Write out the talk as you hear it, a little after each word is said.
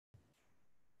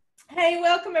Hey,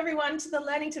 welcome everyone to the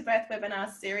Learning to Birth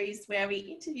webinar series, where we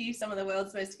interview some of the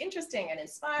world's most interesting and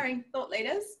inspiring thought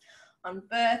leaders on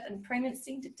birth and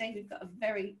pregnancy. Today we've got a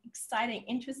very exciting,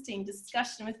 interesting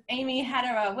discussion with Amy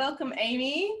Haderer. Welcome,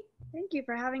 Amy. Thank you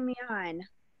for having me on.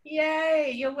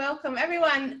 Yay, you're welcome.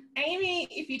 Everyone, Amy,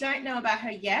 if you don't know about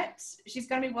her yet, she's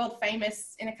going to be world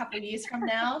famous in a couple of years from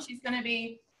now. She's going to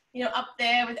be, up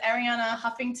there with Ariana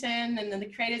Huffington and then the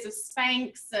creators of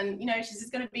Spanx, and, she's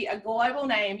just going to be a global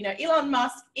name. Elon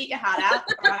Musk, eat your heart out,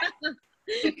 right?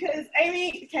 Because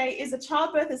Amy, is a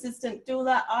childbirth assistant,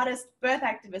 doula, artist, birth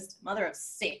activist, mother of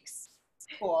 6,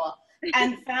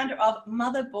 and founder of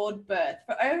Motherboard Birth.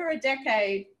 For over a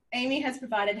decade, Amy has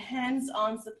provided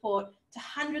hands-on support to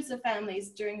hundreds of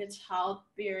families during the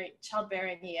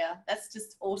childbearing year. That's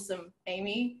just awesome,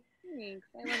 Amy. Thanks.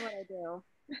 I love what I do.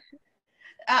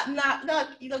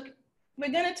 Look,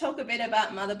 we're going to talk a bit about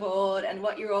Motherboard and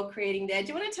what you're all creating there. Do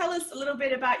you want to tell us a little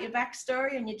bit about your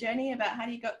backstory and your journey about how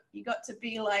you got to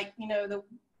be like,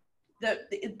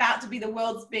 about to be the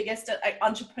world's biggest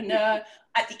entrepreneur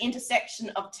at the intersection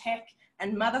of tech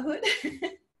and motherhood?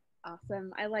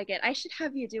 Awesome. I like it. I should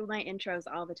have you do my intros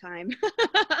all the time.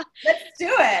 Let's do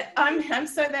it. I'm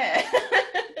so there.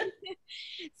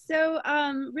 So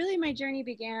really my journey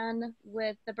began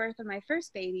with the birth of my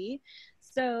first baby.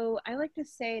 So I like to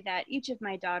say that each of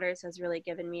my daughters has really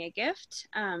given me a gift.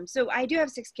 So I do have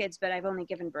 6 kids, but I've only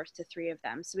given birth to 3 of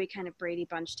them. So we kind of Brady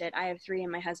bunched it. I have 3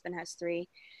 and my husband has 3.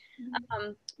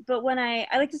 But when I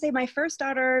like to say my first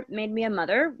daughter made me a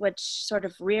mother, which sort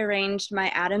of rearranged my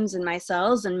atoms and my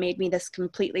cells and made me this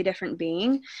completely different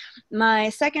being. My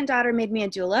second daughter made me a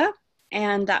doula.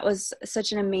 And that was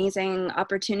such an amazing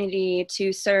opportunity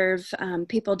to serve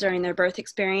people during their birth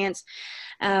experience.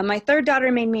 My third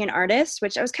daughter made me an artist,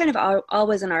 which I was kind of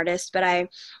always an artist, but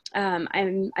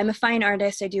I'm a fine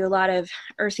artist. I do a lot of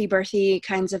earthy, birthy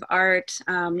kinds of art.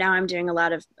 Now I'm doing a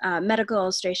lot of medical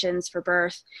illustrations for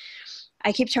birth.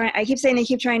 I keep saying they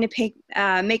keep trying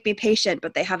to make me patient,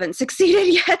 but they haven't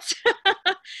succeeded yet.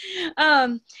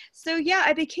 So yeah,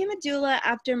 I became a doula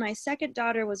after my second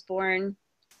daughter was born.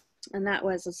 And that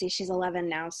was, let's see, she's 11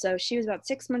 now. So she was about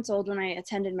 6 months old when I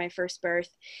attended my first birth.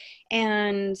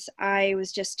 And I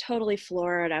was just totally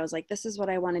floored. I was like, this is what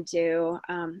I want to do.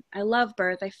 I love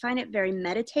birth. I find it very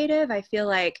meditative. I feel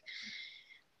like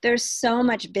there's so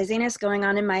much busyness going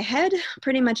on in my head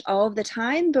pretty much all of the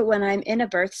time. But when I'm in a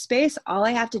birth space, all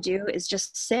I have to do is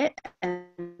just sit and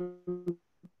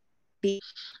be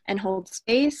and hold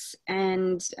space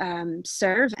and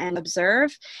serve and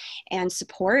observe and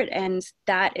support. And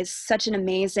that is such an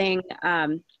amazing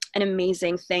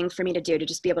thing for me to do, to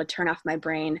just be able to turn off my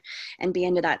brain and be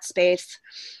into that space.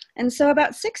 And so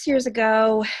about 6 years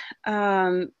ago,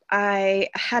 I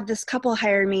had this couple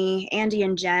hire me, Andy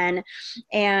and Jen,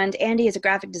 and Andy is a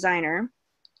graphic designer.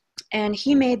 And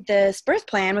he made this birth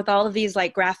plan with all of these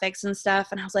like graphics and stuff.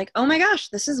 And I was like, oh my gosh,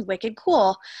 this is wicked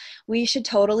cool. We should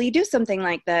totally do something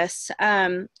like this.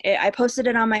 I posted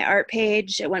it on my art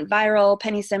page. It went viral.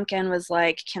 Penny Simkin was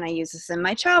like, can I use this in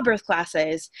my childbirth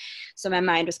classes? So my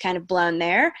mind was kind of blown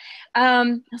there.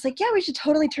 I was like, yeah, we should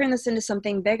totally turn this into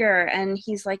something bigger. And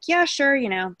he's like, yeah, sure.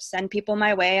 Send people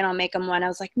my way and I'll make them one. I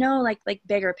was like, no, like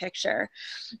bigger picture,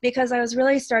 because I was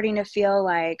really starting to feel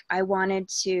like I wanted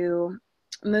to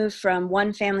move from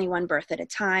one family, one birth at a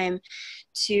time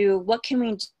to what can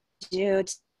we do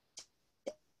to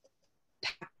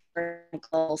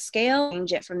scale,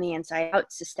 change it from the inside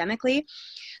out systemically.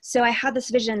 So I had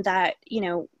this vision that,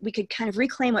 we could kind of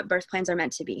reclaim what birth plans are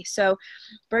meant to be. So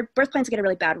birth plans get a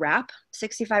really bad rap.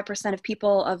 65% of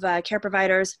people, of care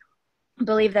providers,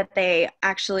 believe that they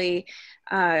actually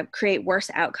create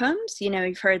worse outcomes.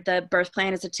 You've heard the birth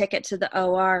plan is a ticket to the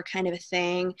OR kind of a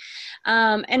thing.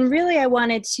 And really I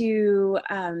wanted to,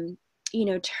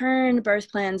 turn birth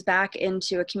plans back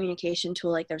into a communication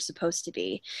tool like they're supposed to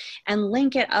be and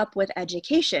link it up with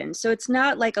education. So it's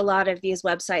not like a lot of these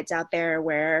websites out there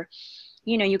where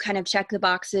you kind of check the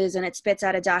boxes and it spits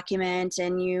out a document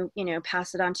and you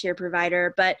pass it on to your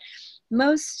provider. But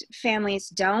most families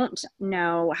don't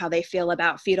know how they feel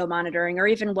about fetal monitoring or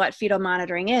even what fetal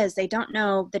monitoring is. They don't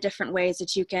know the different ways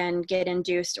that you can get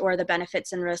induced or the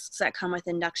benefits and risks that come with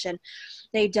induction.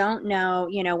 They don't know,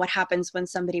 what happens when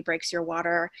somebody breaks your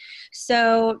water.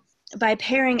 So by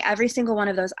pairing every single one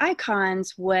of those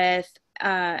icons with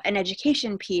an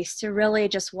education piece to really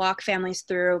just walk families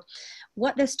through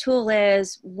what this tool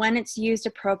is, when it's used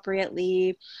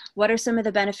appropriately, what are some of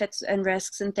the benefits and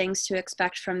risks and things to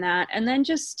expect from that, and then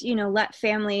just, let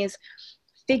families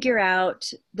figure out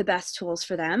the best tools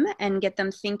for them and get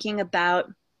them thinking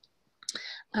about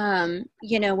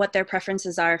you know, what their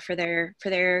preferences are for their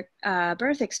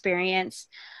birth experience.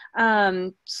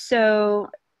 So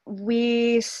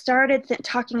we started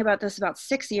talking about this about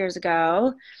 6 years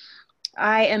ago.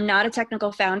 I am not a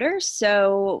technical founder,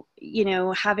 so, you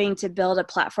know, having to build a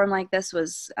platform like this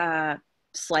was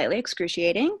slightly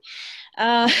excruciating.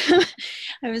 I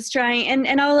was trying,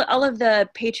 and all of the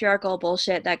patriarchal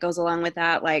bullshit that goes along with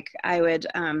that. Like, I would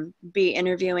be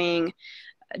interviewing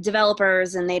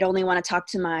developers and they'd only want to talk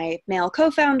to my male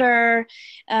co-founder,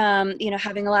 you know,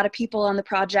 having a lot of people on the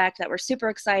project that were super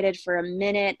excited for a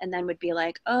minute and then would be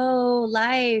like, oh,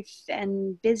 life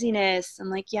and busyness. I'm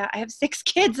like, yeah, I have 6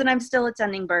 kids and I'm still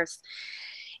attending births.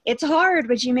 It's hard,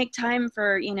 but you make time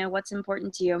for, you know, what's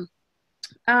important to you.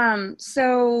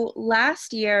 So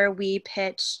last year we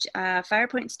pitched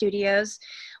Firepoint Studios,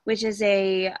 which is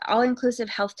a all-inclusive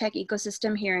health tech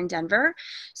ecosystem here in Denver.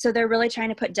 So they're really trying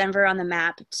to put Denver on the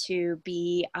map to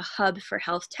be a hub for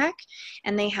health tech.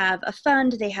 And they have a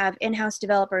fund, they have in-house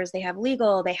developers, they have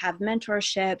legal, they have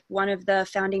mentorship. One of the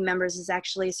founding members is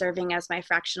actually serving as my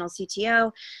fractional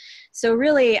CTO. So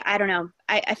really, I don't know,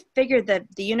 I figured that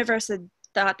the universe had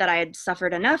thought that I had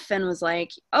suffered enough and was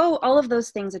like, oh, all of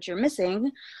those things that you're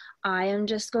missing, I am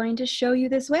just going to show you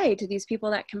this way to these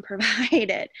people that can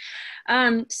provide it.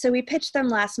 So we pitched them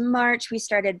last March. We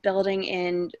started building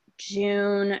in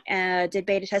June, did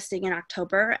beta testing in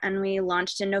October, and we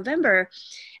launched in November.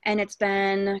 And it's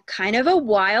been kind of a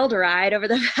wild ride over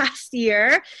the past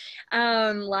year.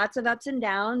 Lots of ups and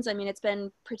downs. I mean, it's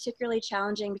been particularly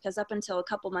challenging because up until a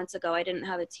couple months ago, I didn't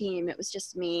have a team. It was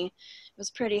just me. It was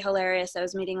pretty hilarious. I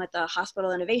was meeting with the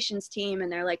hospital innovations team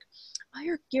and they're like,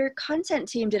 oh, your content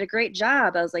team did a great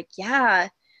job. I was like, yeah,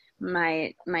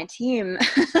 my team.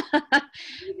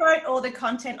 You wrote all the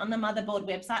content on the Motherboard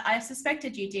website. I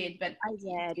suspected you did, but I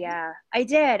did. Yeah, I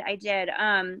did.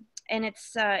 And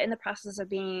it's in the process of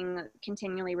being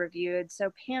continually reviewed.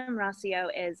 So Pam Rossio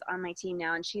is on my team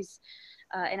now, and she's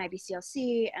an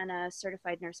IBCLC and a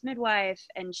certified nurse midwife,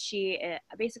 and she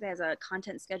basically has a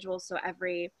content schedule. So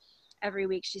every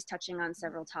week she's touching on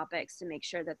several topics to make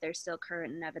sure that they're still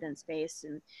current and evidence-based,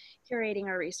 and curating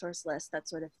our resource list, that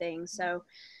sort of thing. So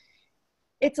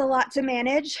it's a lot to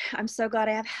manage. I'm so glad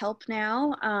I have help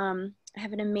now. I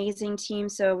have an amazing team.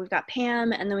 So we've got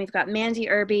Pam, and then we've got Mandy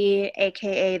Irby,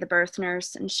 AKA the birth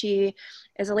nurse. And she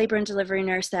is a labor and delivery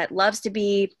nurse that loves to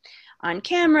be on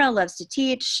camera, loves to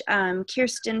teach.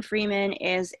 Kirsten Freeman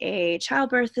is a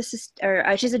childbirth she's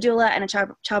a doula and a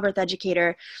childbirth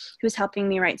educator who's helping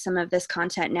me write some of this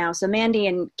content now. So Mandy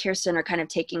and Kirsten are kind of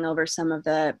taking over some of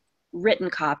the written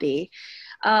copy.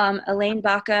 Elaine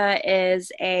Baca is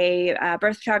a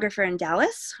birth photographer in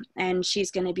Dallas, and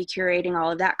she's going to be curating all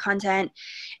of that content.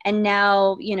 And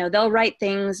now, you know, they'll write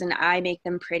things and I make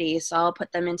them pretty. So I'll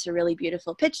put them into really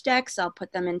beautiful pitch decks. I'll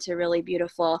put them into really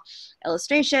beautiful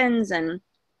illustrations. And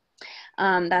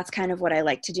that's kind of what I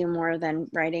like to do more than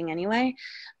writing anyway.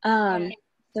 So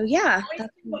yeah.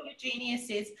 That's what your genius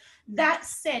is. That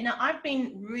said, now I've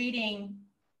been reading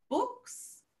books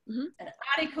and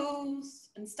articles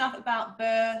and stuff about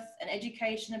birth and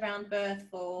education around birth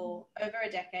for over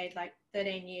a decade, like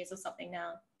 13 years or something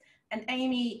now. And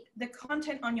Amy, the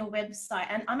content on your website,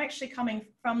 and I'm actually coming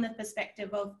from the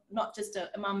perspective of not just a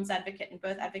mum's advocate and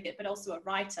birth advocate, but also a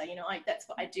writer. You know, that's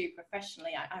what I do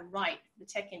professionally. I write for the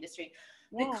tech industry.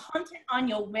 Yeah. The content on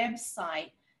your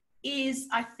website is,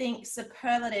 I think,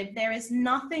 superlative. There is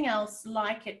nothing else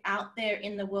like it out there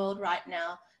in the world right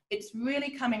now. It's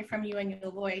really coming from you and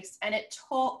your voice, and it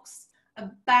talks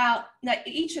about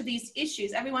each of these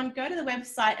issues. Everyone go to the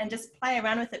website and just play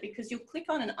around with it, because you'll click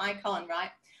on an icon, right?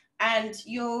 And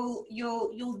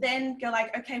you'll then go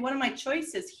like, okay, what are my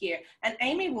choices here? And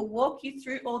Amy will walk you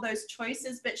through all those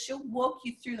choices, but she'll walk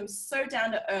you through them so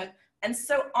down to earth and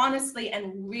so honestly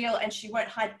and real, and she won't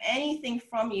hide anything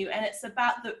from you. And it's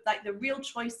about the real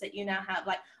choice that you now have.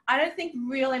 Like, I don't think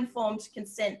real informed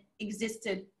consent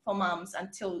existed for moms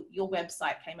until your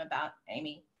website came about,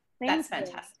 Amy. That's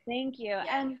fantastic. Thank you. Yeah.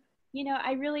 And, you know,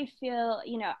 I really feel,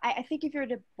 you know, I think if you were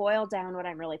to boil down what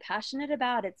I'm really passionate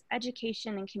about, it's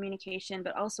education and communication,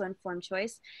 but also informed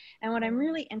choice. And what I'm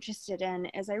really interested in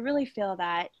is I really feel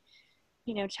that,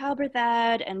 you know, childbirth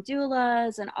ed and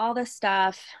doulas and all this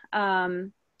stuff,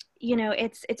 you know,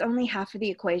 it's only half of the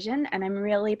equation. And I'm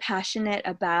really passionate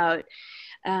about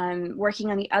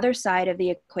working on the other side of the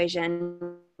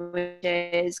equation, which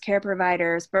is care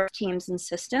providers, birth teams, and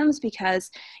systems, because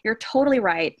you're totally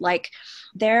right. Like,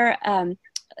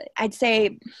 I'd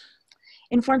say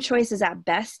informed choice is at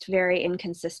best very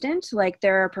inconsistent. Like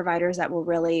there are providers that will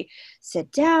really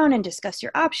sit down and discuss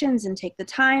your options and take the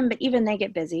time, but even they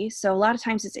get busy. So a lot of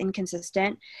times it's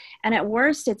inconsistent, and at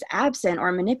worst it's absent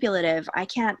or manipulative. I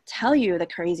can't tell you the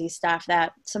crazy stuff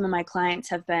that some of my clients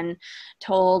have been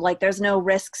told, like there's no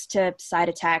risks to side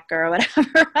attack or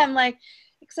whatever. I'm like,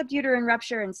 except uterine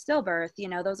rupture and stillbirth, you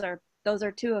know, those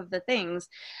are two of the things.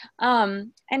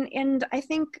 And I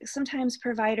think sometimes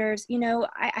providers, you know,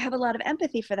 I have a lot of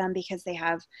empathy for them because they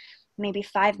have maybe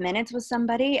 5 minutes with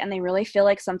somebody and they really feel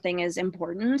like something is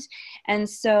important. And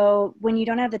so when you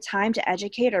don't have the time to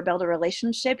educate or build a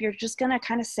relationship, you're just going to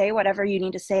kind of say whatever you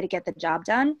need to say to get the job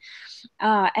done.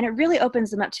 And it really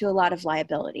opens them up to a lot of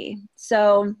liability.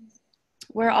 So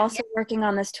we're also working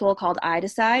on this tool called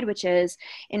iDecide, which is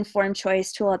informed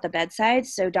choice tool at the bedside.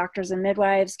 So doctors and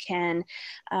midwives can,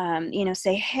 you know,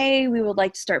 say, hey, we would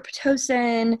like to start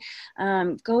Pitocin,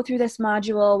 go through this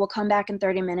module. We'll come back in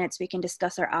 30 minutes. We can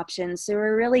discuss our options. So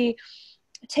we're really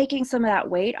taking some of that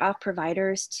weight off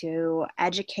providers to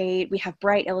educate. We have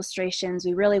bright illustrations.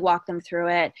 We really walk them through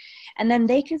it. And then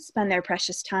they can spend their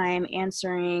precious time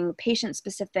answering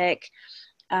patient-specific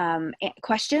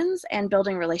questions and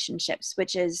building relationships,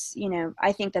 which is, you know,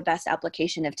 I think the best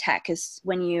application of tech is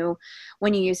when you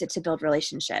use it to build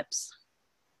relationships.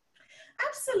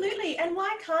 Absolutely. And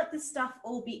why can't this stuff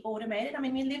all be automated? I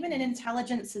mean, we live in an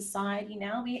intelligent society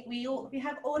now. We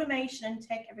have automation and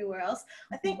tech everywhere else.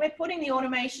 I think we're putting the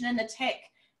automation and the tech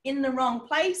in the wrong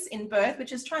place in birth,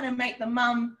 which is trying to make the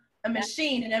mum a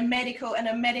machine and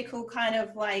a medical kind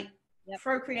of like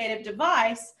procreative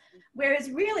device. Whereas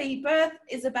really birth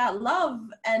is about love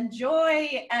and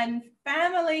joy and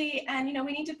family, and you know,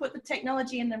 we need to put the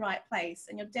technology in the right place,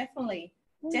 and you're definitely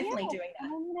doing that. I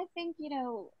mean, I think, you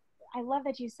know, I love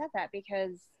that you said that,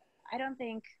 because I don't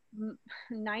think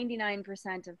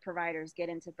 99% of providers get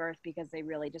into birth because they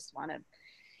really just want to,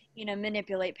 you know,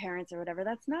 manipulate parents or whatever.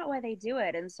 That's not why they do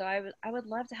it. And so I would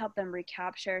love to help them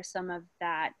recapture some of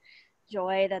that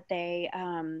joy that they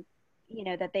you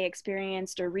know, that they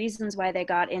experienced, or reasons why they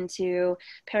got into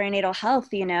perinatal health,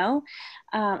 you know.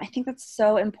 I think that's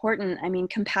so important. I mean,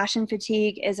 compassion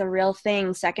fatigue is a real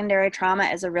thing. Secondary trauma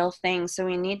is a real thing. So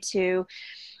we need to,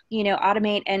 you know,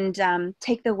 automate and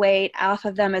take the weight off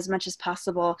of them as much as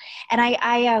possible. And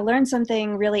I learned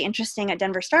something really interesting at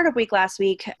Denver Startup Week last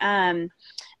week.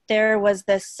 There was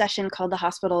this session called the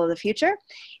Hospital of the Future,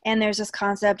 and there's this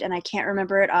concept, and I can't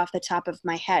remember it off the top of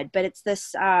my head, but it's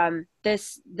this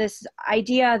this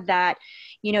idea that,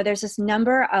 you know, there's this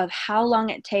number of how long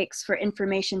it takes for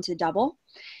information to double.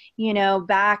 You know,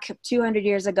 back 200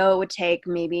 years ago, it would take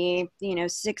maybe, you know,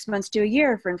 6 months to a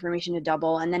year for information to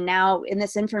double, and then now in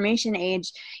this information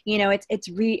age, you know,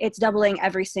 it's doubling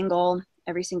every single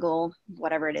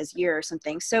whatever it is, year or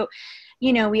something. So,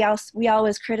 you know, we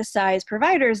always criticize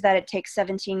providers that it takes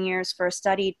 17 years for a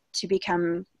study to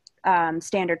become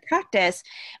standard practice,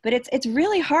 but it's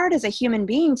really hard as a human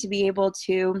being to be able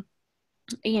to,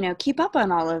 you know, keep up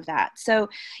on all of that. So,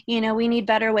 you know, we need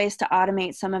better ways to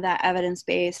automate some of that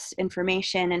evidence-based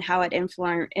information and how it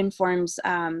informs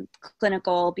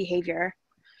clinical behavior.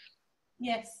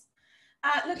 Yes.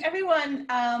 Look, everyone,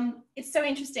 it's so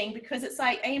interesting because it's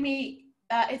like, Amy,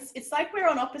 it's like we're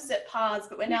on opposite paths,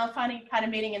 but we're now kind of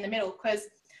meeting in the middle, because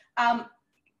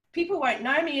people won't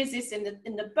know me as this in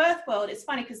the birth world. It's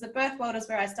funny because the birth world is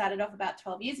where I started off about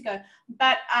 12 years ago,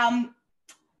 but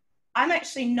I'm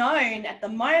actually known at the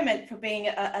moment for being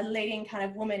a leading kind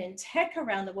of woman in tech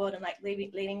around the world and like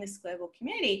leading this global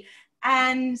community.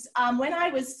 And when I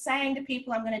was saying to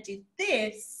people, I'm going to do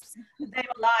this, they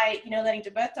were like, you know,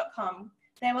 learningtobirth.com,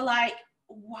 they were like,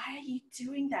 why are you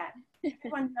doing that?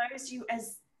 Everyone knows you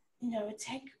as, you know, a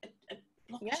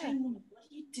blockchain woman. What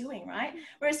are you doing, right?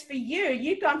 Whereas for you,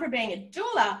 you've gone from being a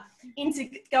doula into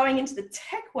going into the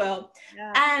tech world.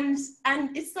 And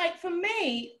it's like, for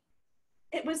me,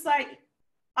 it was like,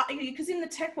 because in the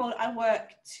tech world, I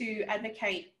work to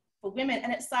advocate for women.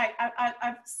 And it's like,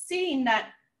 I've seen that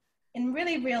in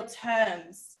really real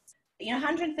terms, you know,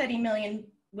 130 million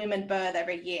women birth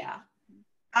every year.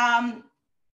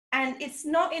 And it's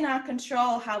not in our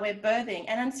control how we're birthing.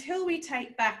 And until we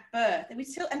take back birth,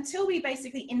 until we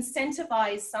basically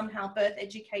incentivize somehow birth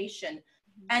education,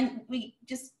 and we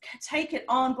just take it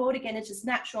on board again, it's just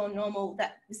natural and normal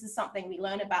that this is something we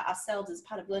learn about ourselves as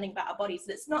part of learning about our bodies,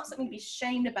 that it's not something to be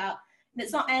shamed about, and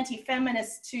it's not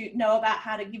anti-feminist to know about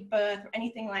how to give birth or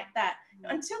anything like that.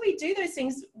 Until we do those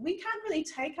things, we can't really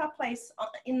take our place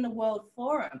in the world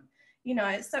forum, you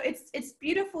know. So it's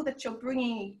beautiful that you're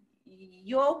bringing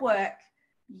your work,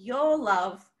 your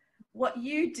love, what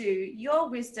you do, your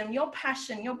wisdom, your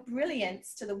passion, your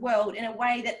brilliance to the world in a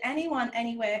way that anyone,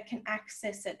 anywhere can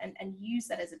access it and use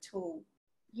that as a tool.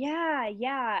 Yeah,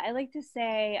 yeah. I like to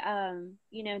say,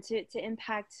 you know, to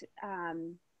impact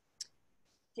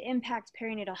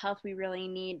perinatal health, we really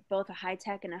need both a high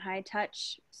tech and a high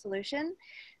touch solution.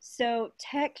 So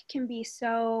tech can be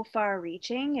so far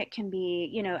reaching. It can be,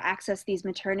 you know, access these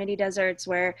maternity deserts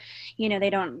where, you know,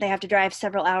 they have to drive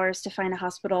several hours to find a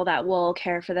hospital that will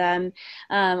care for them,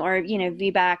 or, you know,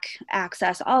 VBAC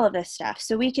access, all of this stuff.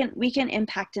 So we can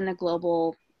impact in a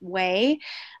global way.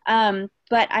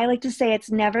 But I like to say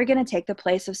it's never going to take the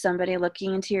place of somebody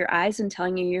looking into your eyes and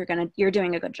telling you you're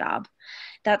doing a good job.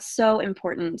 That's so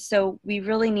important. So we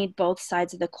really need both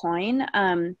sides of the coin.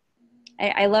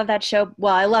 I love that show.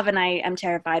 Well, I love and I am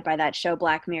terrified by that show,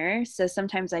 Black Mirror. So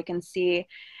sometimes I can see,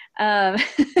 um,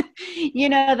 you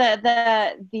know,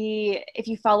 the if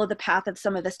you follow the path of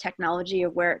some of this technology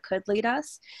of where it could lead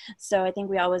us. So I think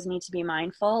we always need to be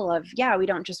mindful of, yeah, we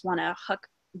don't just want to hook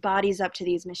bodies up to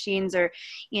these machines or,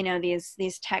 you know,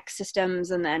 these tech systems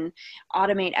and then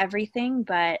automate everything.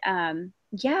 But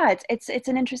yeah, it's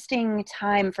an interesting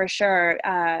time for sure.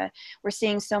 We're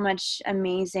seeing so much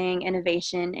amazing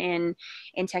innovation in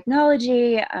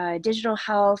technology, digital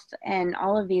health, and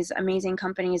all of these amazing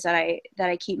companies that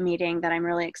I keep meeting that I'm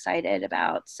really excited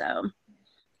about. So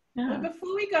yeah. Well,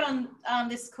 before we got on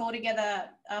this call together,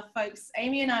 folks,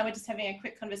 Amy and I were just having a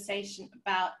quick conversation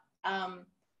about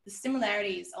the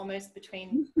similarities almost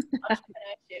between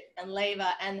entrepreneurship and labor.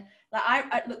 And like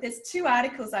I look, there's 2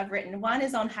 articles I've written. One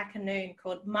is on Hacker Noon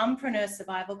called Mumpreneur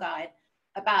Survival Guide,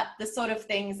 about the sort of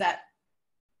things that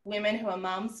women who are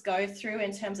mums go through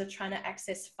in terms of trying to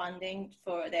access funding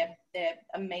for their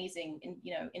amazing,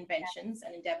 you know, inventions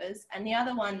and endeavors. And the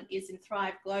other one is in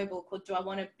Thrive Global called Do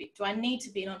I Need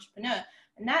to Be an Entrepreneur?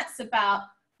 And that's about,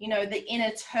 you know, the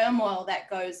inner turmoil that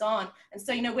goes on. And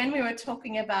so, you know, when we were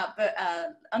talking about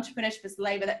entrepreneurship as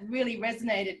labor, that really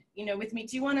resonated, you know, with me.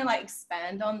 Do you want to like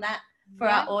expand on that for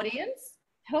our audience?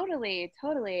 Totally.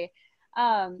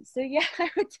 So yeah, I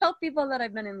would tell people that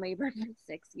I've been in labor for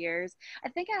 6 years. I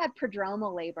think I had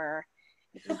prodromal labor,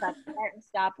 which is that start and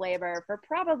stop labor, for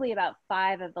probably about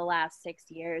 5 of the last 6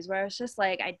 years, where it's just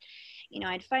like I'd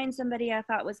find somebody I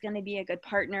thought was going to be a good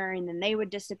partner, and then they would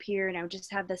disappear, and I would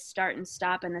just have this start and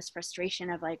stop and this frustration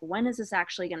of like, when is this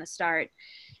actually going to start?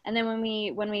 And then when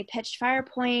we pitched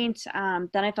Firepoint,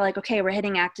 then I felt like, okay, we're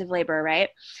hitting active labor, right?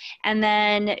 And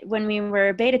then when we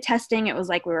were beta testing, it was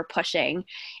like we were pushing,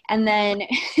 and then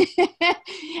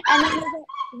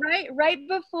right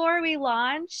before we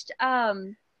launched,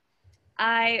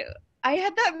 I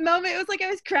had that moment. It was like I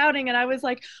was crowning and I was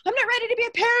like, I'm not ready to be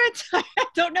a parent. I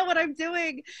don't know what I'm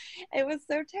doing. It was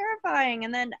so terrifying.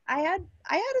 And then I had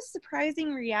a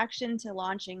surprising reaction to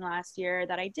launching last year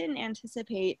that I didn't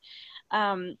anticipate.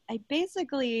 I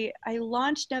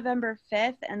launched November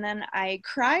 5th and then I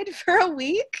cried for a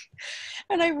week.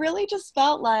 And I really just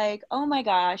felt like, oh my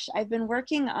gosh, I've been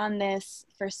working on this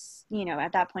for, you know,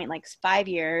 at that point, like 5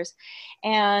 years.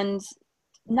 And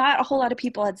not a whole lot of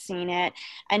people had seen it.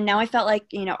 And now I felt like,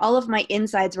 you know, all of my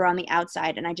insides were on the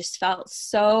outside and I just felt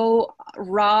so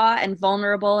raw and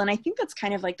vulnerable. And I think that's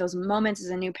kind of like those moments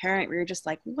as a new parent where you're just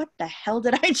like, what the hell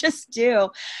did I just do?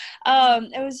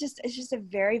 It's just a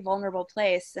very vulnerable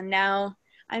place. And now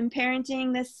I'm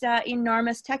parenting this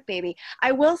enormous tech baby.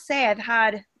 I will say I've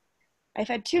had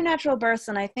 2 natural births,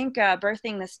 and I think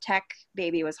birthing this tech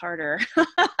baby was harder.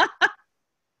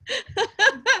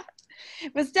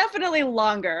 It was definitely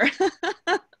longer.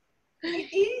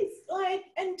 It is like,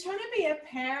 and trying to be a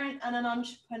parent and an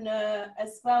entrepreneur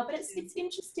as well. But it's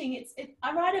interesting.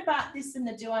 I write about this in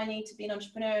the Do I Need to Be an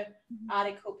Entrepreneur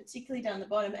article, particularly down the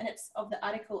bottom, and it's of the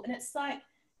article. And it's like,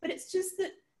 but it's just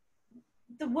that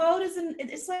the world isn't,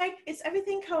 it's like, it's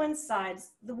everything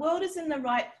coincides. The world is in the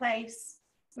right place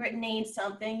where it needs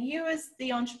something. You as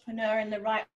the entrepreneur in the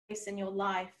right place in your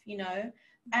life, you know,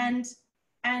 and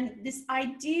this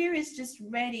idea is just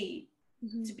ready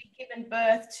to be given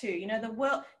birth to, you know, the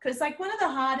world, because like one of the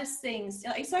hardest things, you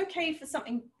know, it's okay for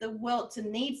the world to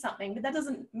need something, but that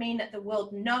doesn't mean that the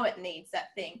world know it needs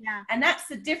that thing. Yeah. And that's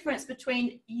the difference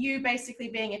between you basically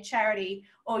being a charity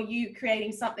or you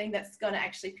creating something that's going to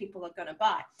actually, people are going to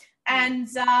buy. And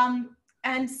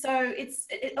so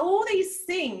all these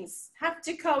things have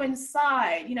to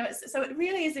coincide, you know, so it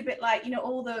really is a bit like, you know,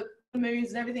 all the moons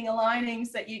and everything aligning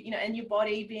so that you know, and your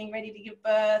body being ready to give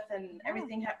birth and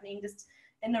everything happening just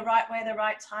in the right way, the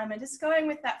right time, and just going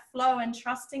with that flow and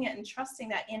trusting it and trusting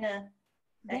that inner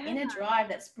drive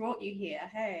that's brought you here.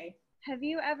 Hey, have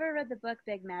you ever read the book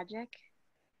Big Magic?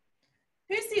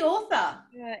 Who's the author?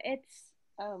 It's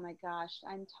oh my gosh,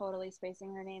 I'm totally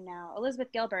spacing her name now.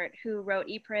 Elizabeth Gilbert, who wrote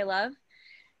Eat, Pray, Love.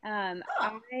 Um,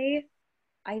 Oh,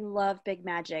 I love Big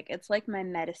Magic. It's like my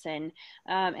medicine.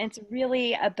 It's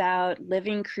really about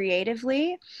living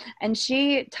creatively. And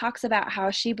she talks about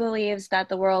how she believes that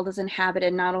the world is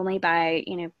inhabited not only by,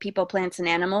 you know, people, plants, and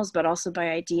animals, but also by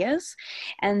ideas.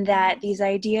 And that these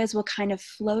ideas will kind of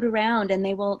float around and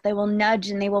they will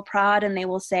nudge and they will prod and they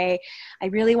will say, I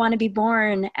really want to be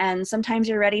born. And sometimes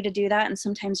you're ready to do that and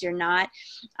sometimes you're not.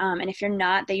 And if you're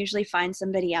not, they usually find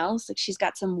somebody else. Like she's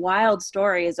got some wild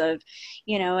stories of,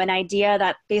 you know, an idea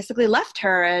that basically left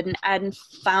her and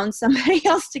found somebody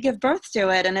else to give birth to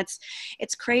it. And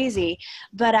it's crazy.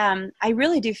 But I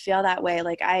really do feel that way.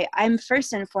 Like I'm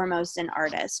first and foremost an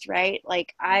artist, right?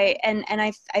 Like I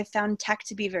found tech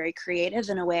to be very creative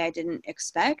in a way I didn't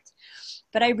expect.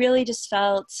 But I really just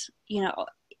felt, you know,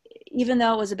 even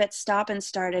though it was a bit stop and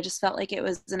start, I just felt like it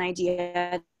was an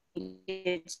idea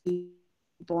to be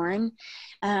born.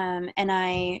 And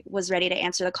I was ready to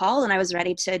answer the call and I was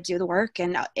ready to do the work.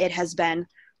 And it has been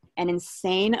an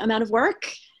insane amount of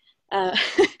work.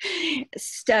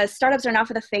 Startups are not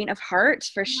for the faint of heart,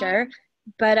 for sure.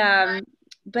 But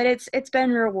it's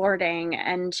been rewarding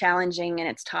and challenging, and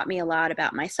it's taught me a lot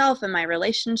about myself and my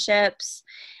relationships.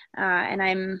 And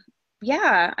I'm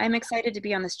excited to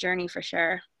be on this journey for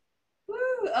sure.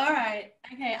 woo, all right.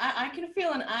 Okay, I can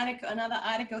feel another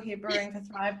article here brewing for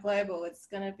Thrive Global. It's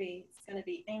gonna be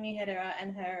Amy Haderer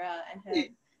and her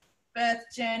birth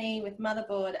journey with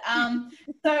Motherboard.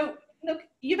 So look,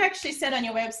 you've actually said on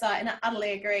your website, and I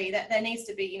utterly agree, that there needs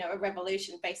to be, you know, a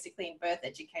revolution basically in birth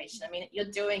education. I mean, you're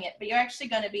doing it, but you're actually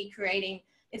going to be creating.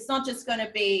 It's not just going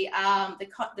to be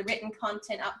the written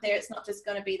content up there. It's not just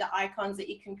going to be the icons that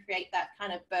you can create that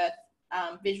kind of birth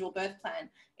visual birth plan.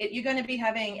 You're going to be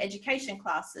having education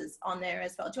classes on there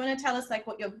as well. Do you want to tell us like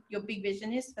what your big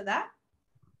vision is for that?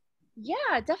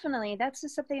 Yeah, definitely. That's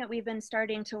just something that we've been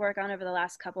starting to work on over the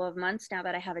last couple of months now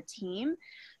that I have a team.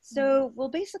 So we'll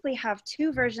basically have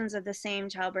two versions of the same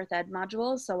childbirth ed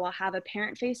module. So we'll have a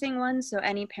parent-facing one, so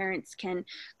any parents can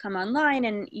come online,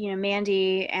 and you know,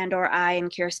 Mandy and or I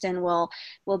and Kirsten will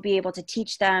be able to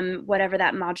teach them whatever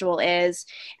that module is.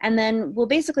 And then we'll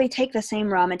basically take the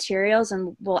same raw materials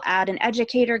and we'll add an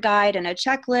educator guide and a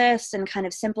checklist and kind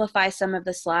of simplify some of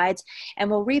the slides, and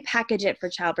we'll repackage it for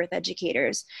childbirth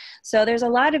educators. So there's a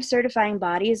lot of certifying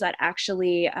bodies that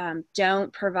actually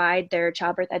don't provide their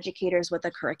childbirth educators with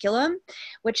a curriculum,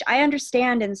 which I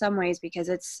understand in some ways because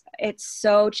it's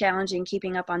so challenging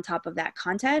keeping up on top of that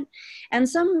content. And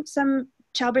some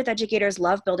childbirth educators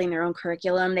love building their own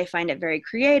curriculum. They find it very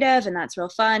creative and that's real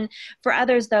fun. For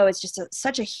others though, it's just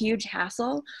such a huge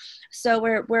hassle. So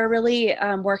we're really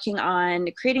working on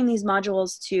creating these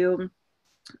modules to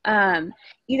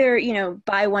either, you know,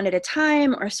 buy one at a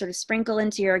time or sort of sprinkle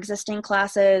into your existing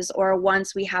classes, or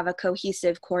once we have a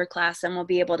cohesive core class, then we'll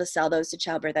be able to sell those to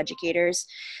childbirth educators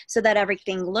so that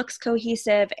everything looks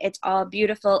cohesive. It's all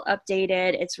beautiful,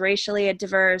 updated, it's racially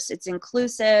diverse, it's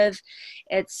inclusive,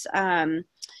 it's,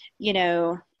 you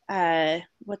know,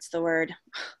 what's the word?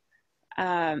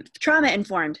 Trauma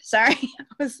informed. Sorry, I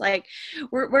was like,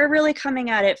 we're really coming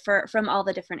at it from all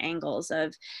the different angles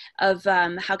of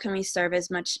how can we serve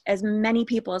as many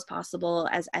people as possible,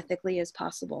 as ethically as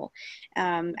possible,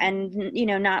 and you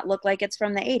know, not look like it's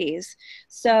from the 80s.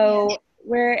 So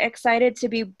we're excited to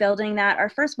be building that. Our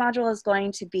first module is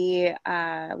going to be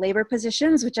labor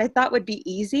positions, which I thought would be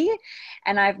easy,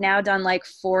 and I've now done like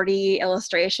 40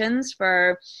 illustrations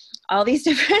for all these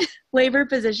different labor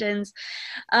positions.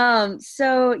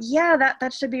 So yeah,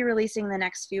 that should be releasing the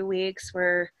next few weeks.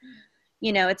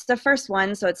 You know, it's the first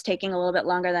one, so it's taking a little bit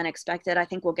longer than expected. I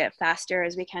think we'll get faster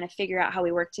as we kind of figure out how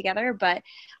we work together, but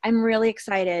I'm really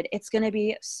excited. It's going to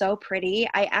be so pretty.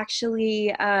 I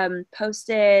actually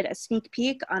posted a sneak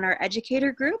peek on our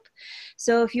educator group.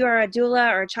 So if you are a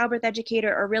doula or a childbirth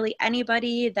educator, or really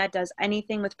anybody that does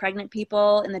anything with pregnant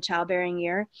people in the childbearing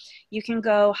year, you can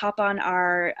go hop on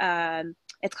our,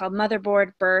 it's called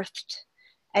Motherboard Birth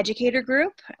educator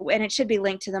group, and it should be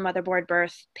linked to the Motherboard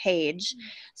Birth page.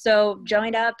 So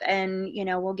join up, and you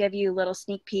know, we'll give you little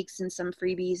sneak peeks and some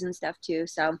freebies and stuff too.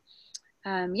 So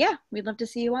yeah, we'd love to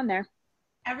see you on there.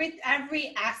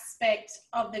 Every aspect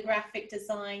of the graphic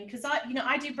design, because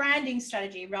I do branding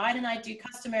strategy, right, and I do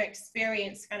customer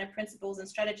experience kind of principles and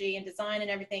strategy and design and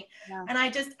everything. Yeah.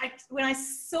 And when I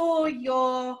saw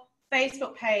your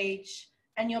Facebook page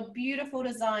and your beautiful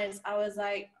designs, I was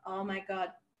like, oh my God,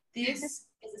 this is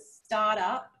a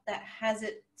startup that has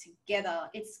it together.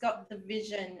 It's got the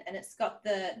vision, and it's got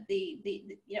the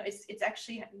you know, it's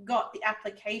actually got the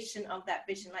application of that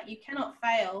vision. Like, you cannot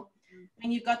fail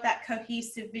when you've got that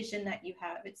cohesive vision that you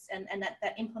have, it's and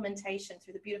that implementation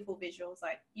through the beautiful visuals,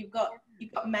 like you've got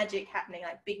magic happening,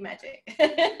 like big magic.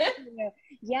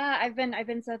 Yeah, I've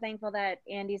been so thankful that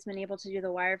Andy's been able to do the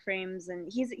wireframes,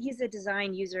 and he's a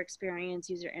design user experience,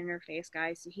 user interface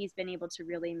guy, so he's been able to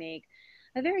really make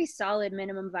a very solid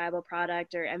minimum viable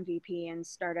product, or MVP in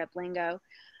startup lingo.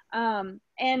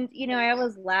 And you know, I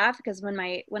always laugh because when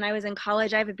I was in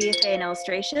college, I have a BFA in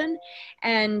illustration,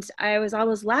 and I was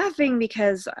always laughing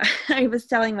because I was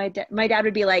telling my dad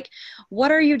would be like,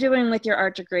 "What are you doing with your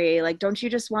art degree? Like, don't you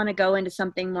just want to go into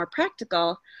something more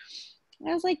practical?" And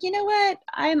I was like, you know what?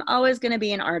 I'm always going to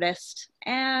be an artist.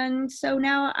 And so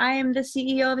now I am the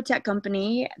CEO of a tech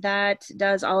company that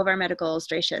does all of our medical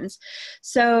illustrations.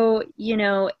 So, you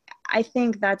know, I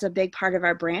think that's a big part of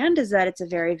our brand, is that it's a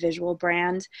very visual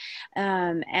brand.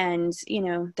 And, you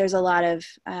know, there's a lot of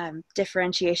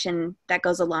differentiation that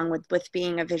goes along with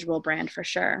being a visual brand for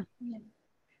sure. Yeah.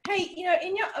 Hey, you know,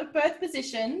 in your birth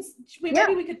positions, Yeah.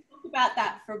 maybe we could talk about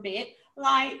that for a bit.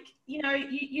 Like, you know,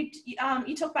 you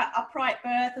talk about upright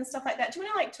birth and stuff like that. Do you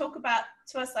want to like talk about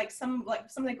to us like some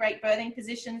of the great birthing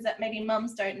positions that maybe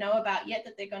mums don't know about yet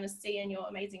that they're going to see in your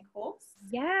amazing course?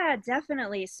 Yeah,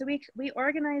 definitely. So we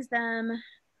organize them.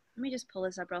 Let me just pull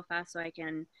this up real fast so I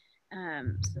can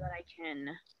so that I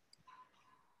can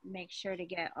make sure to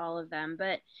get all of them.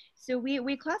 But so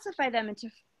we classify them into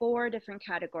 4 different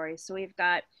categories. So we've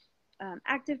got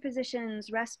active positions,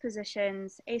 rest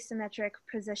positions, asymmetric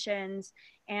positions,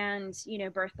 and, you know,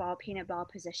 birth ball, peanut ball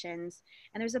positions.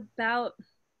 And there's about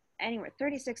anywhere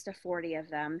 36 to 40 of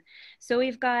them. So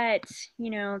we've got,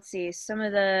 you know, let's see, some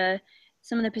of the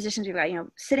positions we've got, you know,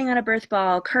 sitting on a birth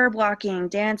ball, curb walking,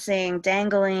 dancing,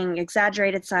 dangling,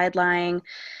 exaggerated side lying,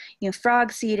 you know,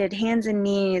 frog seated, hands and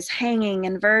knees, hanging,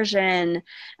 inversion,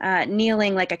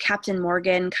 kneeling like a Captain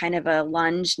Morgan kind of a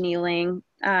lunge kneeling.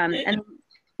 And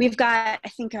we've got, I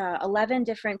think, 11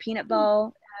 different peanut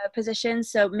ball positions.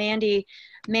 So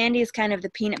Mandy's kind of the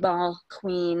peanut ball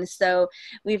queen. So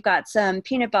we've got some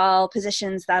peanut ball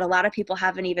positions that a lot of people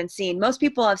haven't even seen. Most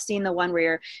people have seen the one where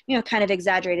you're, you know, kind of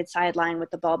exaggerated sideline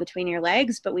with the ball between your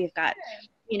legs, but we've got,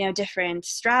 you know, different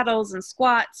straddles and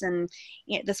squats, and,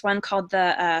 you know, this one called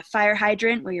the fire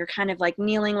hydrant, where you're kind of like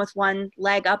kneeling with one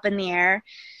leg up in the air.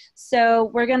 So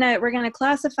we're gonna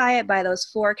classify it by those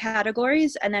 4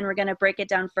 categories, and then we're gonna break it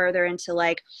down further into,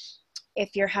 like,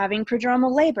 if you're having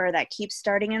prodromal labor that keeps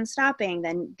starting and stopping,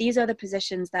 then these are the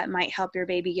positions that might help your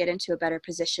baby get into a better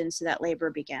position so that labor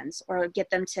begins, or get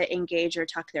them to engage or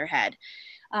tuck their head.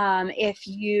 If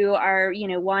you are, you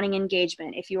know, wanting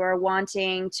engagement, if you are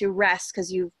wanting to rest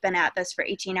because you've been at this for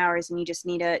 18 hours and you just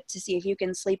need to see if you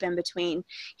can sleep in between,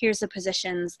 here's the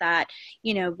positions that,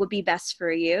 you know, would be best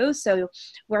for you. So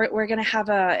we're going to have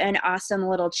an awesome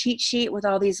little cheat sheet with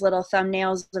all these little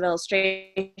thumbnails of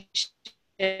illustrations,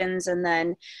 and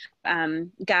then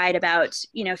guide about,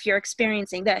 you know, if you're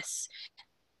experiencing this,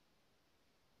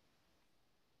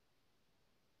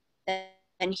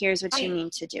 and here's what you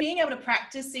need to do. Being able to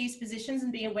practice these positions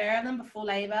and be aware of them before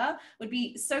labor would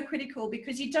be so critical,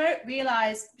 because you don't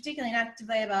realize, particularly in active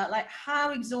labor, like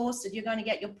how exhausted you're going to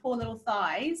get, your poor little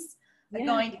thighs are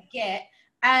going to get.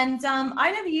 And I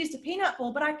never used a peanut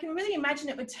ball, but I can really imagine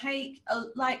it would take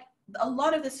a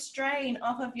lot of the strain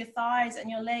off of your thighs and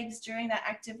your legs during that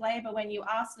active labor, when you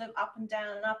are sort of up and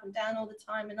down all the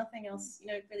time, and nothing else, you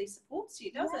know, really supports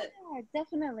you, does it? Yeah,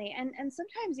 definitely. And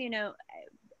sometimes, you know,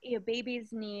 babies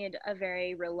need a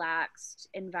very relaxed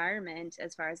environment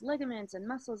as far as ligaments and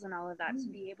muscles and all of that to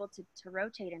be able to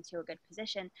rotate into a good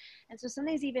position. And so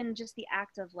sometimes even just the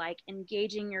act of like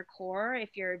engaging your core,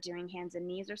 if you're doing hands and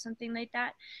knees or something like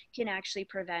that, can actually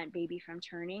prevent baby from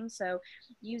turning. So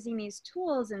using these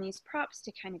tools and these props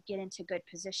to kind of get into good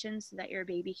positions so that your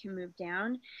baby can move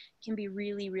down can be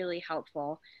really, really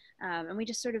helpful. And we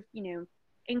just sort of, you know,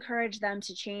 encourage them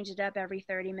to change it up every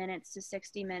 30 minutes to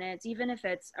 60 minutes. Even if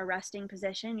it's a resting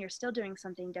position, you're still doing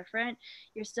something different.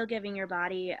 You're still giving your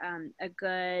body a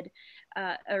good,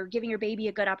 or giving your baby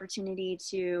a good opportunity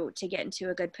to get into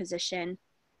a good position.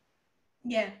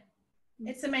 Yeah,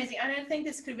 it's amazing. I don't think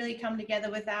this could really come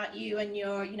together without you and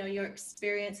your, you know, your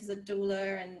experience as a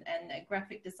doula and a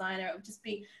graphic designer. It would just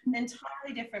be an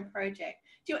entirely different project.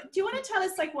 Do you want to tell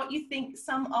us like what you think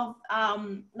some of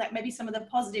like maybe some of the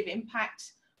positive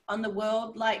impact on the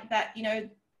world, like that, you know,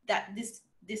 that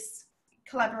this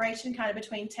collaboration kind of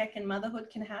between tech and motherhood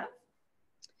can have?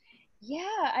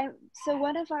 Yeah, so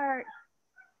one of our,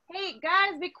 hey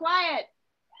guys, be quiet.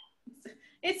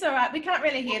 It's all right. We can't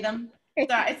really hear them.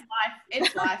 It's all right. It's life.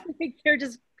 It's life. They're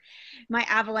just my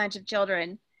avalanche of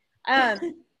children.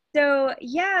 So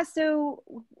yeah,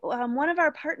 one of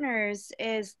our partners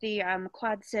is the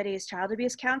Quad Cities Child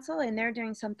Abuse Council, and they're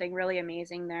doing something really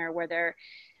amazing there, where they're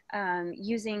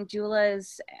using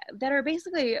doulas that are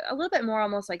basically a little bit more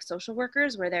almost like social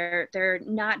workers, where they're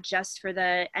not just for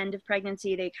the end of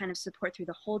pregnancy, they kind of support through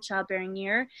the whole childbearing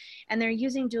year, and they're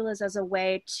using doulas as a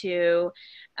way to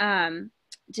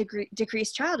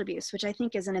decrease child abuse, which I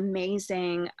think is an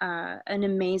amazing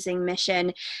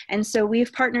mission. And so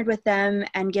we've partnered with them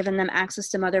and given them access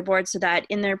to Motherboard so that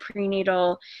in their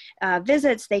prenatal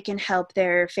visits, they can help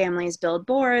their families build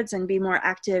boards and be more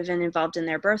active and involved in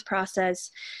their birth process.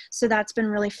 So that's been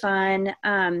really fun.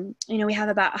 We have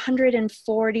about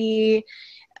 140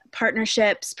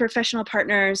 partnerships, professional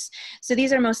partners. So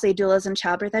these are mostly doulas and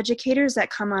childbirth educators that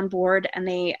come on board, and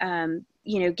they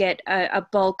get a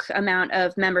bulk amount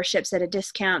of memberships at a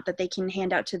discount that they can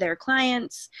hand out to their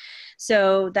clients.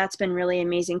 So that's been really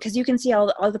amazing, because you can see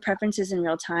all the preferences in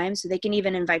real time. So they can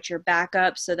even invite your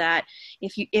backup, so that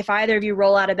if either of you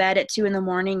roll out of bed at 2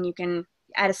 a.m, you can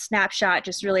at a snapshot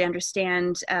just really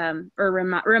understand or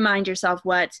remind yourself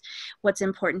what's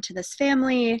important to this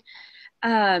family.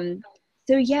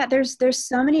 So yeah, there's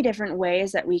so many different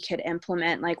ways that we could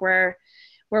implement. Like we're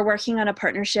working on a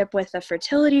partnership with a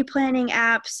fertility planning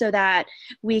app so that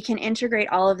we can integrate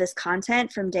all of this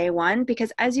content from day one,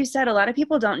 because as you said, a lot of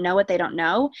people don't know what they don't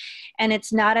know. And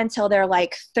it's not until they're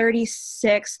like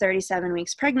 36, 37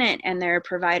 weeks pregnant and their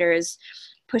providers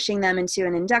pushing them into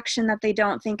an induction that they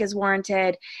don't think is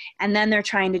warranted, and then they're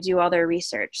trying to do all their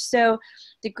research. So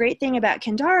the great thing about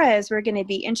Kindara is we're going to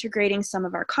be integrating some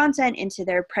of our content into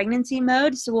their pregnancy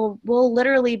mode. So we'll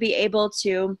literally be able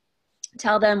to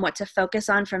tell them what to focus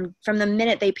on from the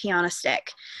minute they pee on a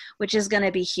stick, which is going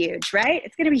to be huge, right?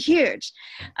 It's going to be huge.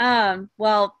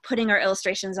 While putting our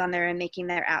illustrations on there and making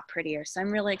their app prettier. So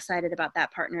I'm really excited about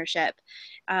that partnership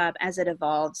as it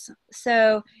evolves.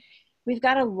 So we've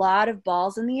got a lot of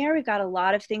balls in the air. We've got a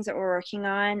lot of things that we're working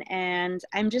on, and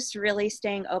I'm just really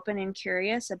staying open and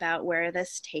curious about where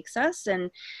this takes us,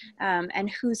 and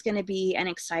who's going to be an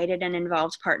excited and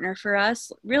involved partner for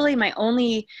us. Really, my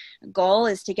only goal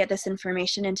is to get this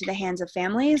information into the hands of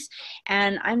families,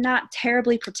 and I'm not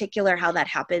terribly particular how that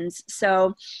happens.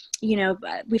 So,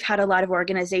 we've had a lot of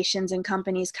organizations and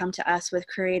companies come to us with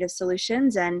creative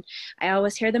solutions, and I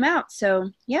always hear them out. So,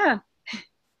 yeah.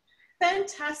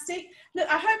 Fantastic. Look,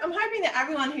 I'm hoping that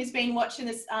everyone who's been watching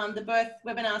this, the birth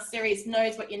webinar series,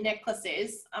 knows what your necklace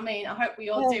is. I mean, I hope we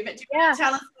all do, but do you want to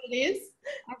tell us what it is?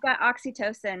 I've got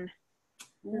oxytocin.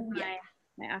 Ooh, yeah.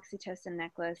 My oxytocin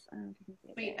necklace.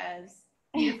 Sweet as.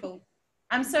 Beautiful.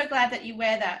 I'm so glad that you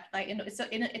wear that. Like,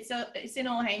 it's in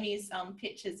all Amy's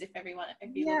pictures. If you look online.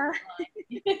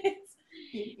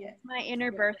 Yeah. My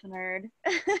inner birth nerd.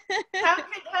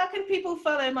 How can people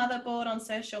follow Motherboard on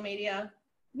social media?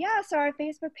 Yeah, so our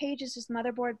Facebook page is just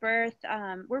Motherboard Birth.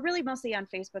 We're really mostly on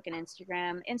Facebook and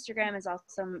Instagram. Instagram is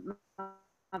also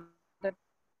Motherboard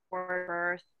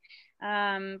Birth.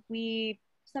 We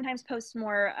sometimes post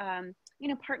more,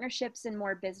 partnerships and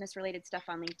more business-related stuff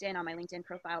on LinkedIn, on my LinkedIn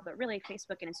profile, but really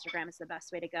Facebook and Instagram is the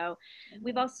best way to go.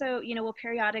 We've also, we'll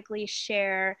periodically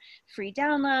share free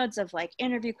downloads of like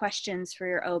interview questions for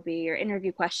your OB or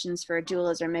interview questions for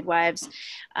doulas or midwives,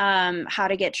 how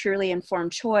to get truly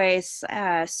informed choice.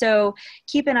 So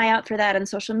keep an eye out for that on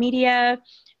social media.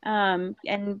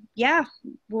 And yeah,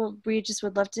 we just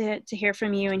would love to hear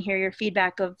from you and hear your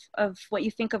feedback of what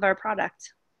you think of our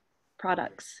products.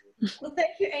 Well,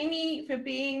 thank you, Amy, for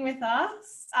being with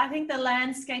us. I think the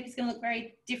landscape is going to look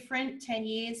very different 10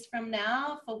 years from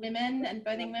now for women and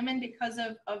birthing women because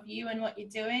of you and what you're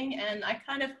doing. And I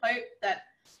kind of hope that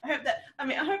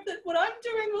what I'm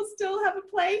doing will still have a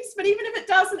place, but even if it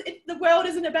doesn't, the world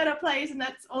is in a better place, and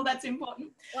that's all that's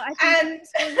important. Well, I think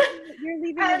you're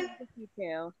leaving a legacy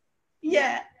too.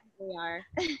 Yeah. We are.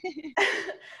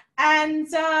 And,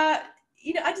 I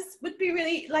just would be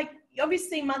really like,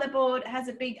 obviously Motherboard has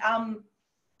a big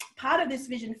part of this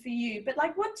vision for you, but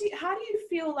like how do you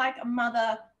feel like a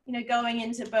mother, going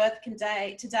into birth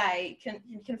today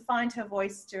can find her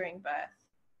voice during birth?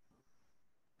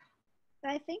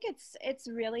 I think it's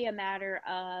really a matter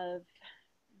of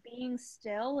being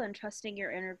still and trusting your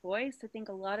inner voice. I think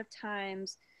a lot of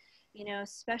times,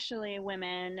 especially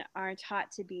women are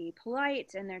taught to be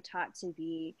polite, and they're taught to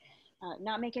be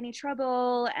not make any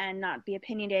trouble and not be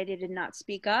opinionated and not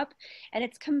speak up. And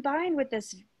it's combined with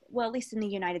this, well, at least in the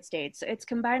United States, it's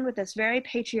combined with this very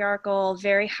patriarchal,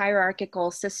 very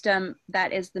hierarchical system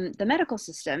that is the medical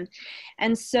system.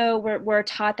 And so we're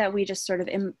taught that we just sort of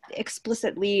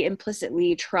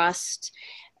implicitly trust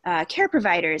care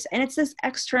providers, and it's this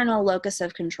external locus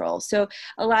of control. So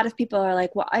a lot of people are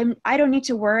like, well, I don't need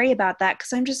to worry about that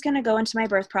because I'm just going to go into my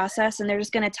birth process and they're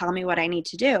just going to tell me what I need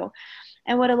to do.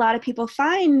 And what a lot of people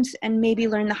find, and maybe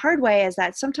learn the hard way, is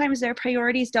that sometimes their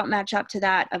priorities don't match up to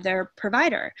that of their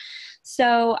provider.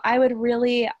 So I would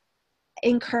really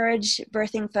encourage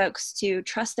birthing folks to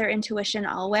trust their intuition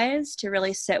always, to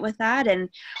really sit with that and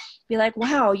be like,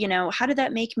 wow, you know, how did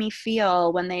that make me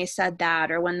feel when they said that,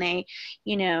 or when they,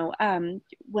 you know,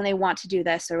 when they want to do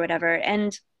this or whatever.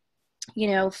 And, you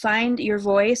know, find your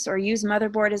voice, or use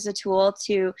Motherboard as a tool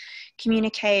to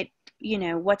communicate, you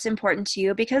know, what's important to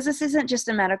you, because this isn't just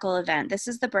a medical event. This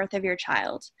is the birth of your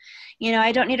child. You know,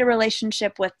 I don't need a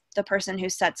relationship with the person who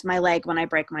sets my leg when I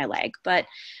break my leg, but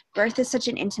birth is such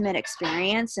an intimate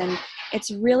experience, and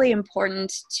it's really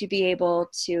important to be able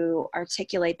to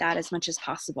articulate that as much as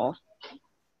possible.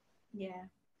 Yeah.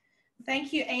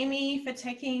 Thank you, Amy, for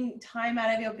taking time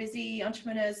out of your busy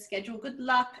entrepreneur's schedule. Good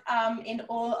luck in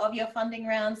all of your funding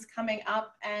rounds coming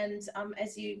up. And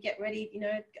as you get ready, you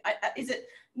know, is it,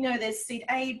 you know, there's seed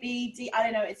A, B, D, I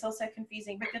don't know, it's also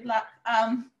confusing, but good luck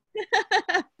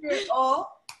through it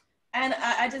all. And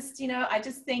I just, you know, I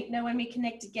just think, you know, when we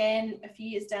connect again a few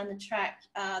years down the track,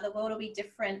 the world will be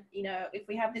different. You know, if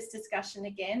we have this discussion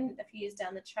again a few years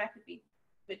down the track, it'd be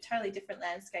a totally different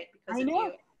landscape because of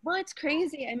you. Well, it's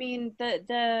crazy. I mean,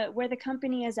 the where the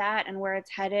company is at and where it's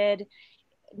headed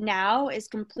now is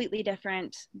completely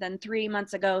different than 3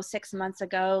 months ago, 6 months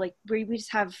ago. Like we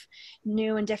just have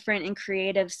new and different and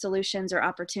creative solutions or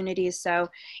opportunities. So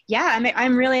yeah,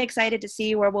 I'm really excited to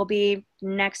see where we'll be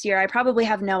next year. I probably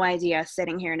have no idea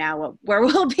sitting here now where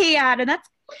we'll be at, and that's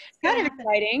kind of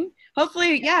exciting.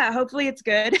 Hopefully, yeah, hopefully it's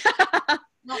good.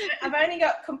 I've only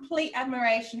got complete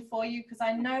admiration for you, because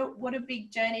I know what a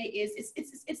big journey it is.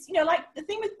 It's you know, like the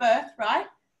thing with birth, right?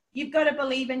 You've got to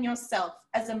believe in yourself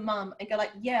as a mum and go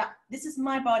like, yeah, this is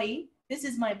my body, this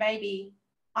is my baby,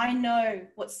 I know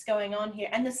what's going on here.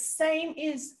 And the same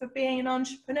is for being an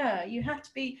entrepreneur. You have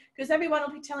to be, because everyone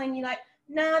will be telling you like,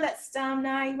 no, that's dumb,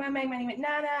 no, you won't make money,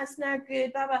 no, it's no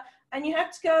good, blah, blah. And you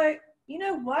have to go, you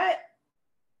know what?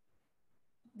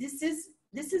 This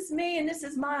is me, and this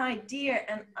is my idea,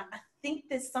 and I think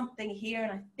there's something here,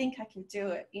 and I think I can do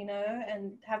it, you know,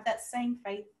 and have that same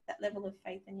faith, that level of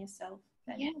faith in yourself.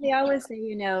 Yeah, they always say,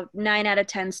 you know, 9 out of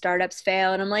 10 startups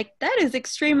fail. And I'm like, that is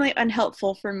extremely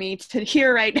unhelpful for me to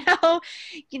hear right now,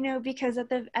 you know, because at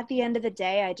the end of the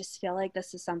day, I just feel like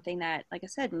this is something that, like I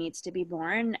said, needs to be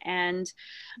born. And,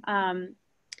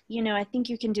 you know, I think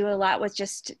you can do a lot with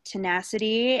just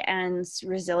tenacity and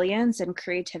resilience and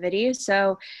creativity.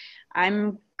 So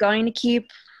I'm going to keep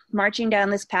marching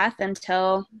down this path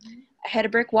until I hit a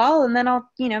brick wall, and then I'll,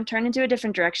 you know, turn into a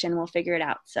different direction. We'll figure it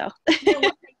out. So you know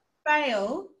what, they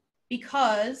fail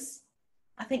because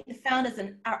I think the founders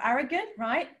are arrogant,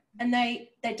 right? And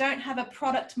they don't have a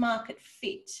product market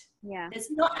fit. Yeah. There's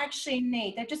not actually a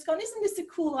need. They've just gone, isn't this a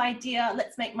cool idea?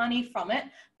 Let's make money from it.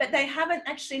 But they haven't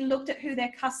actually looked at who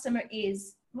their customer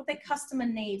is, what their customer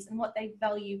needs, and what they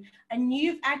value. And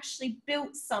you've actually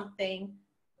built something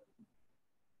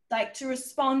like to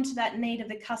respond to that need of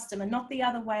the customer, not the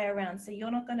other way around. So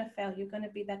you're not going to fail. You're going to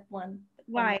be that one.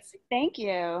 Right. Thank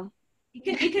you.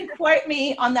 You can quote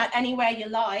me on that any way you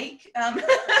like,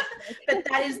 but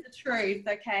that is the truth,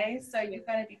 okay? So you're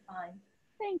going to be fine.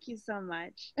 Thank you so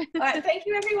much. All right, thank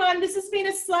you, everyone. This has been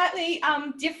a slightly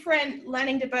different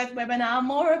Learning to Birth webinar,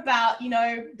 more about, you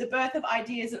know, the birth of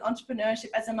ideas and entrepreneurship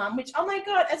as a mum, which, oh my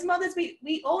God, as mothers,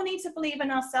 we all need to believe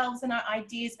in ourselves and our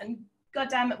ideas, and God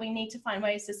damn it, we need to find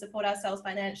ways to support ourselves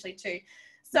financially too.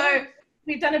 So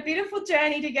we've done a beautiful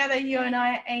journey together, you and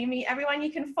I, Amy. Everyone,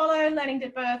 you can follow Learning to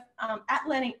Birth at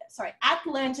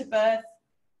Learn to Birth,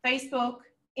 Facebook,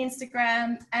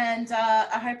 Instagram, and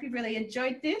I hope you really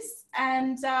enjoyed this,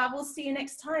 and we'll see you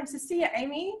next time. So see you,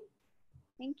 Amy.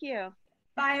 Thank you.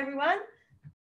 Bye, everyone.